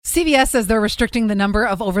CVS says they're restricting the number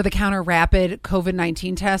of over-the-counter rapid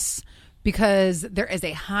COVID-19 tests because there is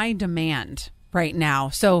a high demand right now.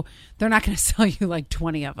 So they're not going to sell you like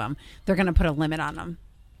 20 of them. They're going to put a limit on them.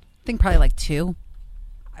 I think probably like 2.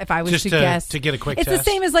 If I was just to guess. To get a quick it's test.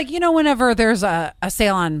 The same as like, whenever there's a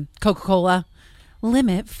sale on Coca-Cola,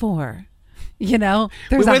 limit 4. There's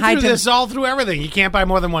we went high through this all through everything. You can't buy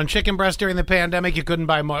more than one chicken breast during the pandemic. You couldn't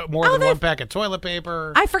buy more than one pack of toilet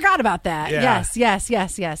paper. I forgot about that. Yeah. Yes.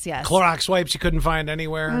 Clorox wipes you couldn't find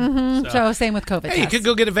anywhere. Mm-hmm. So same with COVID Hey, tests. you could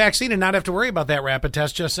go get a vaccine and not have to worry about that rapid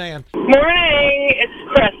test, just saying. Morning, it's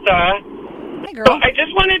Krista. Hi, girl. So I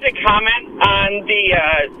just wanted to comment on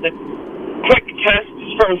the quick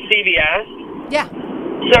tests from CVS. Yeah.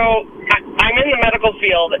 So I'm in the medical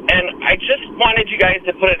field, and I just wanted you guys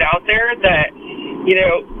to put it out there that,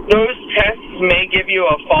 those tests may give you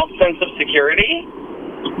a false sense of security.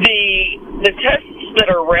 The tests that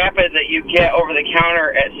are rapid that you get over the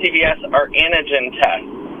counter at CVS are antigen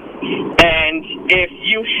tests. And if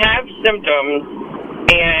you have symptoms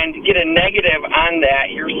and get a negative on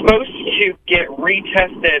that, you're supposed to get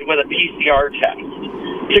retested with a PCR test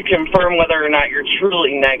to confirm whether or not you're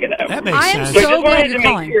truly negative. That makes I am sense. so glad you're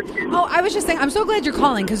calling. Oh, I was just saying, I'm so glad you're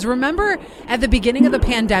calling because remember at the beginning of the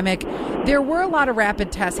pandemic, there were a lot of rapid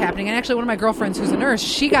tests happening. And actually, one of my girlfriends who's a nurse,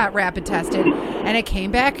 she got rapid tested and it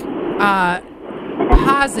came back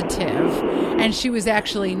positive, and she was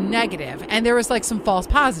actually negative, and there was like some false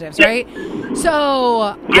positives, right?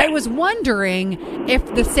 So I was wondering if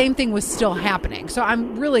the same thing was still happening. So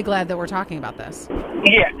I'm really glad that we're talking about this.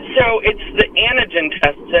 Yeah, so it's the antigen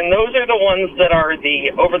tests, and those are the ones that are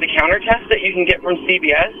the over-the-counter tests that you can get from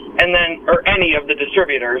CVS, and then or any of the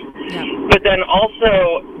distributors. Yeah. But then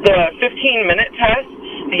also the 15-minute tests.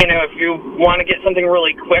 If you want to get something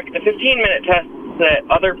really quick, the 15-minute tests that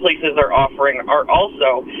other places are offering are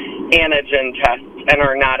also antigen tests and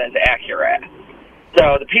are not as accurate.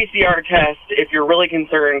 So the PCR test, if you're really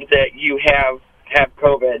concerned that you have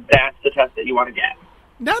COVID, that's the test that you want to get.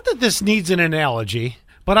 Not that this needs an analogy,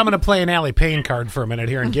 but I'm going to play an Allie Payne card for a minute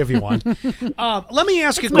here and give you one. Let me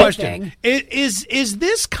ask you a question. Is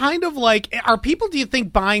this kind of like, are people, do you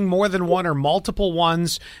think, buying more than one or multiple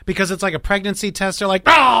ones because it's like a pregnancy test? They're like,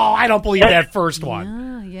 oh, I don't believe that first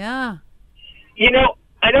one. Yeah.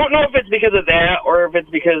 I don't know if it's because of that or if it's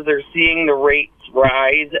because they're seeing the rates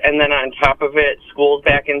rise, and then on top of it, school's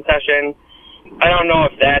back in session. I don't know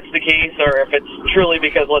if that's the case or if it's truly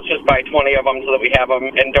because let's just buy 20 of them so that we have them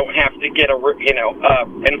and don't have to get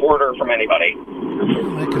an order from anybody.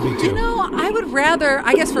 That could be too. I would rather,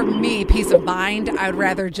 I guess for me, peace of mind, I would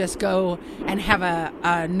rather just go and have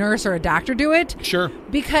a nurse or a doctor do it. Sure.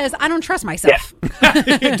 Because I don't trust myself.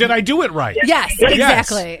 Yeah. Did I do it right? Yes,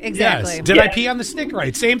 exactly. Yes. Did I pee on the stick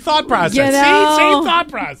right? Same thought process. See? Same thought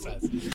process.